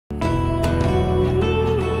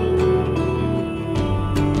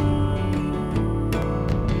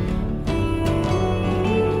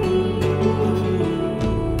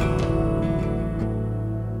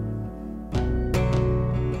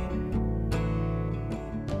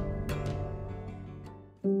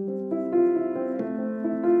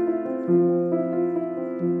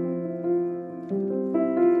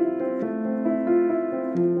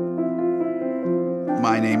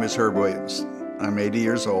name is Herb Williams. I'm 80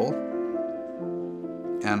 years old,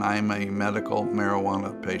 and I'm a medical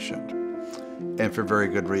marijuana patient, and for very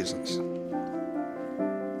good reasons.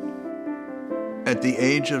 At the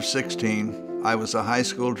age of 16, I was a high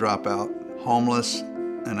school dropout, homeless,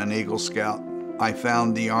 and an Eagle Scout. I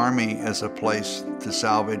found the Army as a place to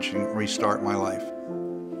salvage and restart my life.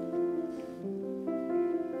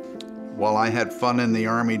 While I had fun in the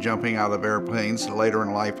Army jumping out of airplanes, later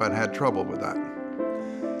in life I'd had trouble with that.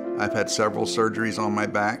 I've had several surgeries on my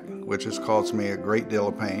back, which has caused me a great deal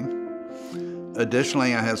of pain.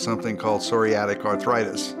 Additionally, I have something called psoriatic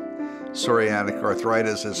arthritis. Psoriatic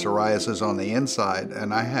arthritis is psoriasis on the inside,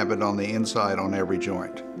 and I have it on the inside on every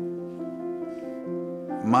joint.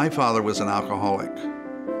 My father was an alcoholic.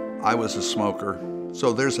 I was a smoker,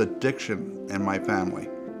 so there's addiction in my family.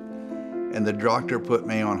 And the doctor put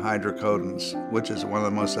me on hydrocodone, which is one of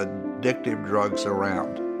the most addictive drugs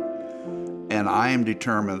around. And I am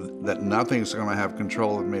determined that nothing's going to have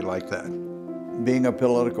control of me like that. Being a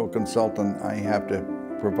political consultant, I have to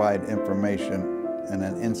provide information in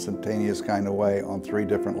an instantaneous kind of way on 3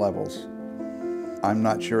 different levels. I'm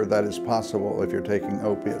not sure that is possible if you're taking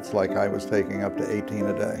opiates like I was taking up to 18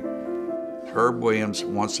 a day. Herb Williams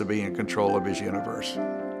wants to be in control of his universe.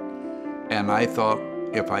 And I thought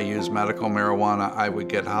if I used medical marijuana, I would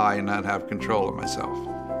get high and not have control of myself.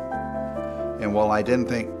 And while I didn't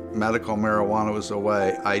think medical marijuana was the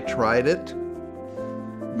way, I tried it,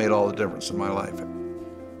 made all the difference in my life.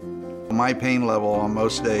 My pain level on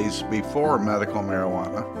most days before medical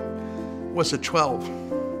marijuana was a 12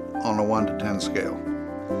 on a 1 to 10 scale.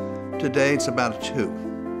 Today it's about a 2.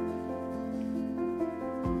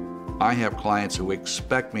 I have clients who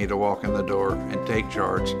expect me to walk in the door and take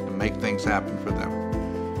charge and make things happen for them.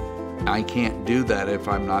 I can't do that if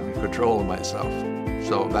I'm not in control of myself.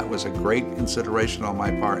 So that was a great consideration on my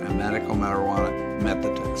part, and medical marijuana met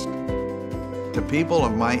the test. The people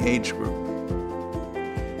of my age group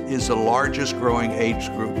is the largest growing age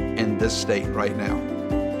group in this state right now.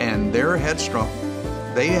 And they're headstrong.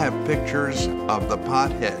 They have pictures of the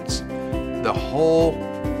potheads, the whole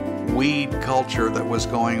weed culture that was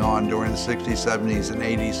going on during the 60s, 70s, and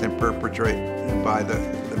 80s and perpetrated by the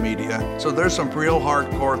media. So there's some real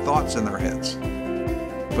hardcore thoughts in their heads,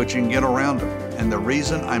 but you can get around them. And the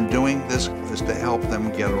reason I'm doing this is to help them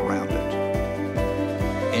get around it.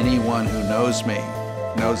 Anyone who knows me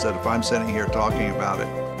knows that if I'm sitting here talking about it,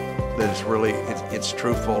 that it's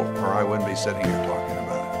truthful, or I wouldn't be sitting here talking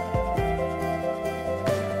about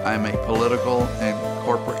it. I'm a political and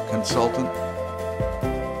corporate consultant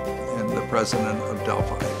and the president of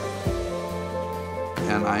Delphi.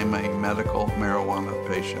 And I'm a medical marijuana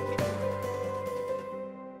patient.